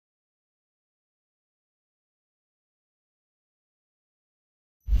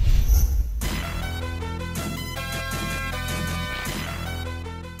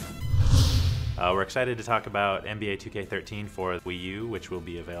We're excited to talk about NBA 2K13 for Wii U, which will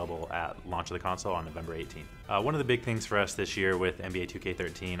be available at launch of the console on November 18th. One of the big things for us this year with NBA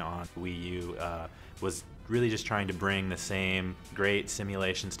 2K13 on Wii U was really just trying to bring the same great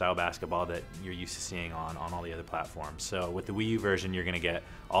simulation style basketball that you're used to seeing on all the other platforms. So with the Wii U version, you're going to get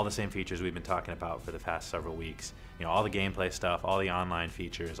all the same features we've been talking about for the past several weeks. You know, all the gameplay stuff, all the online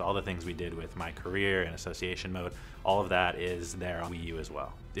features, all the things we did with My Career and Association Mode, all of that is there on Wii U as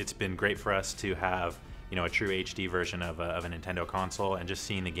well. It's been great for us to have, you know, a true HD version of a Nintendo console, and just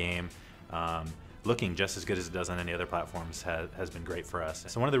seeing the game looking just as good as it does on any other platforms has been great for us.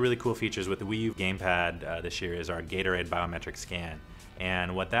 So one of the really cool features with the Wii U gamepad this year is our Gatorade biometric scan.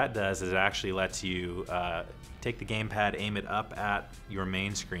 And what that does is it actually lets you take the gamepad, aim it up at your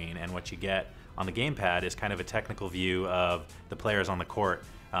main screen, and what you get on the gamepad is kind of a technical view of the players on the court.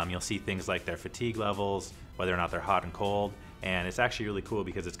 You'll see things like their fatigue levels, whether or not they're hot and cold, and it's actually really cool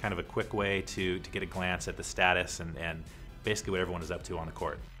because it's kind of a quick way to get a glance at the status and basically what everyone is up to on the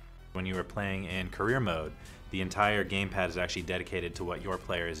court. When you are playing in career mode, the entire gamepad is actually dedicated to what your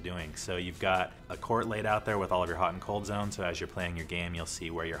player is doing. So you've got a court laid out there with all of your hot and cold zones, so as you're playing your game, you'll see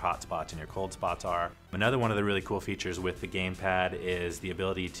where your hot spots and your cold spots are. Another one of the really cool features with the gamepad is the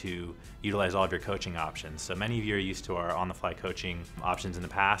ability to utilize all of your coaching options. So many of you are used to our on-the-fly coaching options in the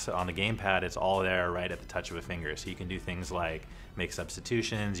past. On the gamepad, it's all there right at the touch of a finger. So you can do things like make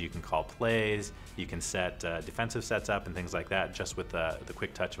substitutions, you can call plays, you can set defensive sets up and things like that just with the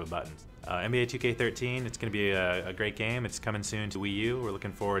quick touch of a button. NBA 2K13, it's going to be a great game. It's coming soon to Wii U. We're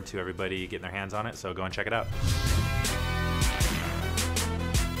looking forward to everybody getting their hands on it, so go and check it out.